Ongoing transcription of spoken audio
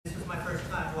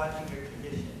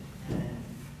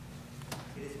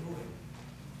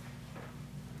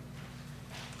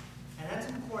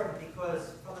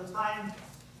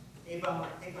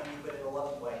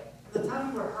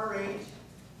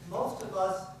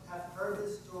heard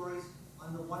the stories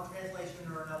under one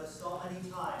translation or another so many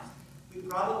times, we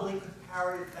probably could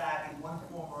parrot it back in one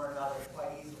form or another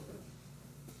quite easily.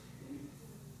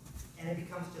 And it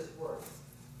becomes just words.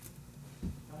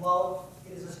 And while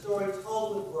it is a story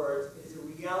told with words, it is a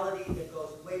reality that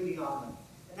goes way beyond them.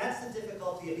 And that's the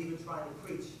difficulty of even trying to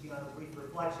preach beyond a brief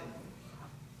reflection.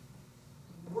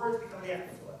 Words become an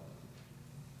afterthought.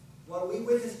 What we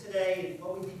witness today,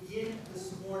 what we begin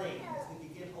this morning as we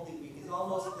begin Holy Week, is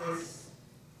almost this,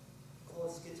 call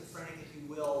it schizophrenic if you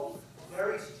will,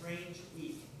 very strange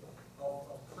week of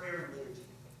prayer and liturgy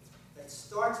that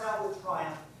starts out with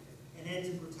triumph and ends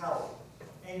in brutality.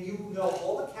 And you know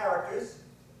all the characters.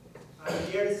 I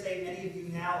dare to say many of you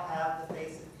now have the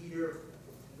face of Peter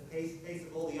and the face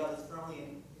of all the others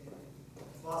firmly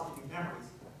lost in your memories.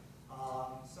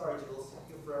 Sorry, Jules,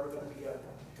 you're forever going to be a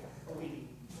weenie.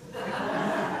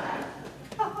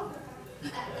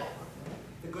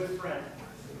 The good friend.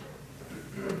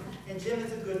 And Jim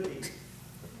is a good thief.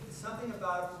 There's something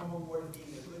about a former warden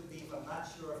being a good thief. I'm not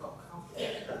sure if I'm comfortable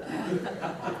with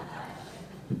that.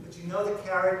 But you know the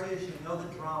characters, you know the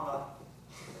drama.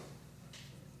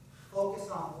 Focus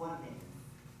on one name,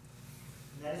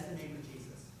 and that is the name of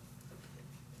Jesus.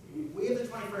 We of the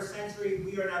 21st century,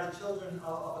 we are now the children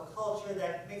of a culture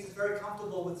that makes us very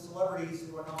comfortable with celebrities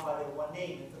who are known by their one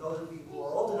name. And for those of you who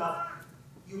are old enough,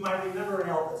 you might remember an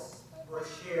Elvis, or a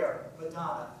Cher,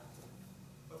 Madonna.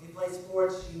 Or if you play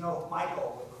sports, you know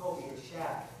Michael, or Kobe, or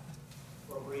Shaq,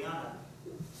 or Brianna.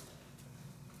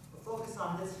 But focus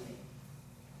on this name.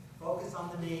 Focus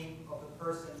on the name of the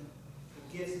person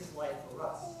who gives his life for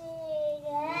us.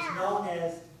 It's known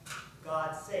as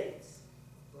God Saves,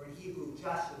 or in Hebrew,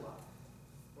 Joshua,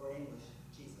 or in English,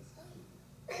 Jesus.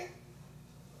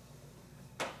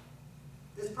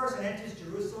 This person enters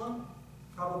Jerusalem,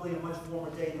 probably a much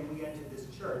warmer day than we entered this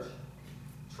church.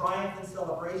 Triumph and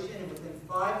celebration, and within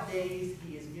 5 days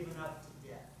he is given up to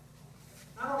death.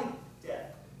 Not only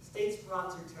death,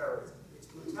 state-sponsored terrorism. It's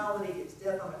brutality, it's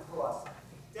death on a cross.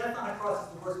 Death on a cross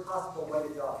is the worst possible way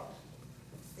to die.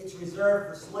 It's reserved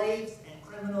for slaves and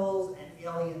criminals and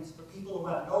aliens, for people who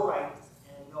have no rights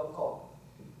and no hope.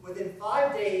 Within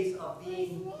 5 days of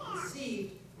being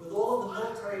received with all of the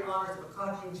military honors of a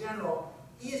conquering general,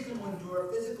 he is going to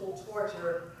endure physical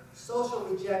torture, social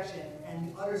rejection,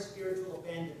 and utter spiritual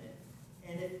abandonment.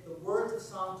 And if the words of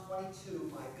Psalm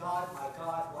 22, my God,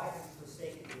 why have you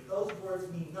forsaken me? If those words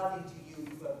mean nothing to you,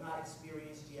 you have not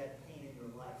experienced yet pain in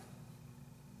your life.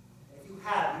 And if you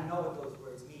have, you know what those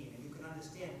words mean, and you can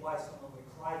understand why someone would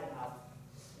cry them out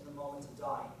in the moments of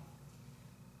dying.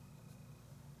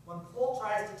 When Paul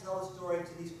tries to tell a story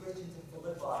to these Christians in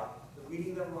Philippi, the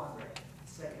reading that we're on there,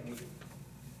 the second reading,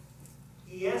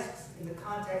 he asks in the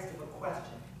context of a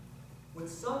question, would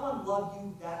someone love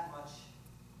you that much?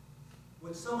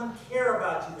 Would someone care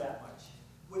about you that much?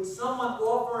 Would someone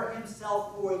offer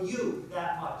himself for you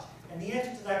that much? And the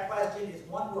answer to that question is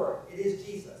one word. It is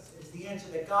Jesus. It is the answer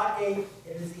that God gave.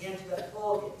 It is the answer that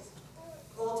Paul gives.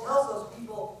 Paul tells those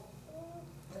people,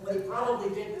 and what he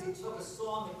probably did was he took a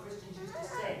song that Christians used to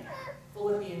sing.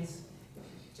 Philippians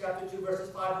chapter 2, verses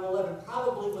 5 to 11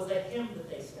 probably was a hymn that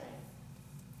they sang,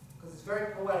 because it's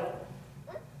very poetic.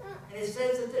 And it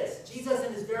says that this, Jesus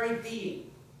in his very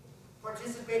being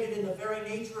participated in the very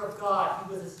nature of God.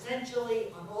 He was essentially,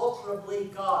 unalterably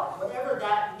God. Whatever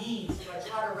that means, if I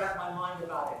try to wrap my mind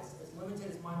about it, as limited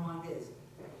as my mind is.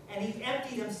 And he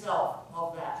emptied himself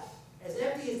of that. As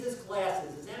empty as this glass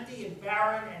is, as empty and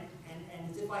barren, and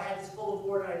as if I had this full of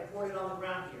water and I poured it on the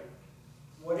ground here.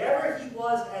 Whatever he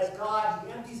was as God,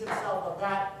 he empties himself of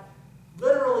that,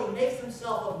 literally makes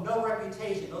himself of no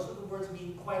reputation. Those are the words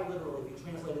mean quite literally, if you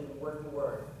translate them word for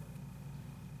word.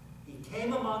 He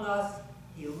came among us,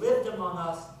 he lived among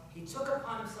us, he took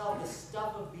upon himself the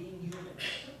stuff of being human.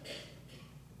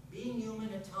 Being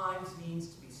human at times means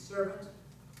to be servant,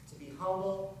 to be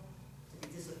humble, to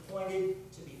be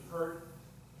disappointed, to be hurt,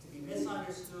 to be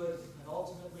misunderstood, and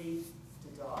ultimately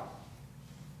to die.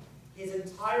 His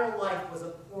entire life was a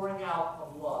pouring out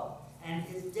of love, and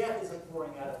his death is a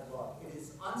pouring out of love. It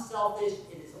is unselfish,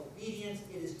 it is obedience,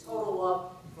 it is total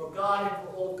love for God and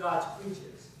for all of God's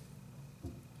creatures.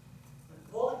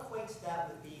 And Paul equates that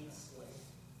with being a slave.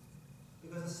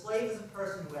 Because a slave is a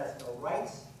person who has no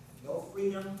rights, no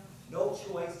freedom, no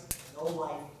choice, no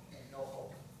life, and no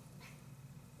hope.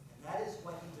 And that is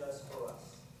what he does for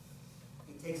us.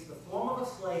 He takes the form of a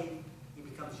slave, he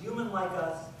becomes human like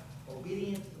us,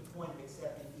 obedient to the point of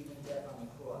accepting even death on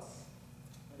the cross.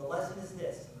 And the lesson is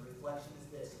this, and the reflection is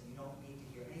this, and you don't need to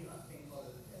hear anything other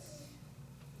than this.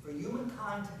 For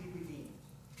humankind to be redeemed,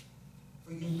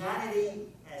 for humanity,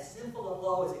 as simple and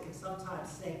low as it can sometimes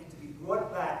sink, to be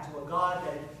brought back to a God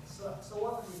that it so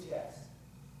often rejects.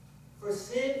 For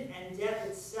sin and death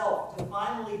itself to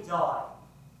finally die,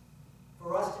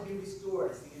 for us to be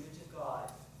restored as the image of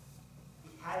God. He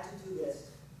had to do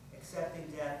this, accepting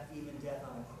death, even death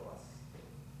on a cross.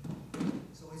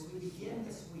 So as we begin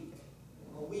this week,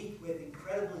 a week with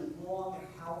incredibly long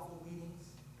and powerful readings,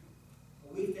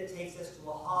 a week that takes us to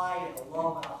a high and a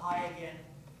low and a high again,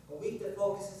 a week that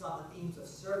focuses on the themes of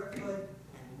servanthood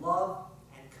and love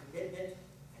and commitment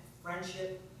and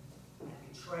friendship and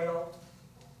betrayal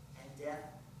and death.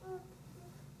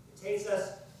 It takes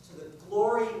us to the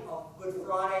glory of Good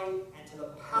Friday and to the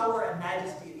power and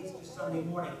majesty of Easter Sunday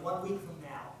morning, 1 week from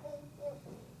now.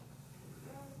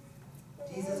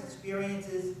 Jesus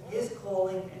experiences his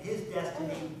calling and his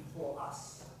destiny for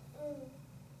us.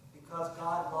 Because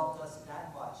God loved us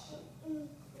that much,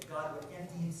 that God would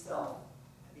empty himself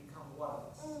and become one of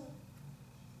us.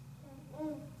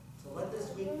 So let this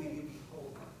week be you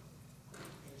behold.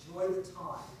 Enjoy the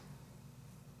time.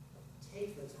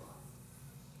 Take the time.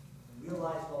 And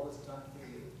realize what was done for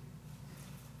you.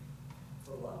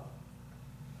 For love.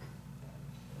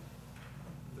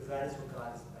 Because that is what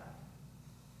God is about.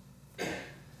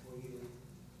 For you.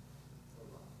 For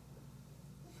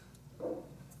love.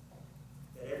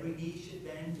 That every knee should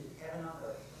bend in heaven on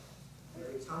earth, and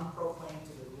every tongue proclaim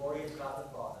to the glory of God the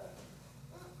Father.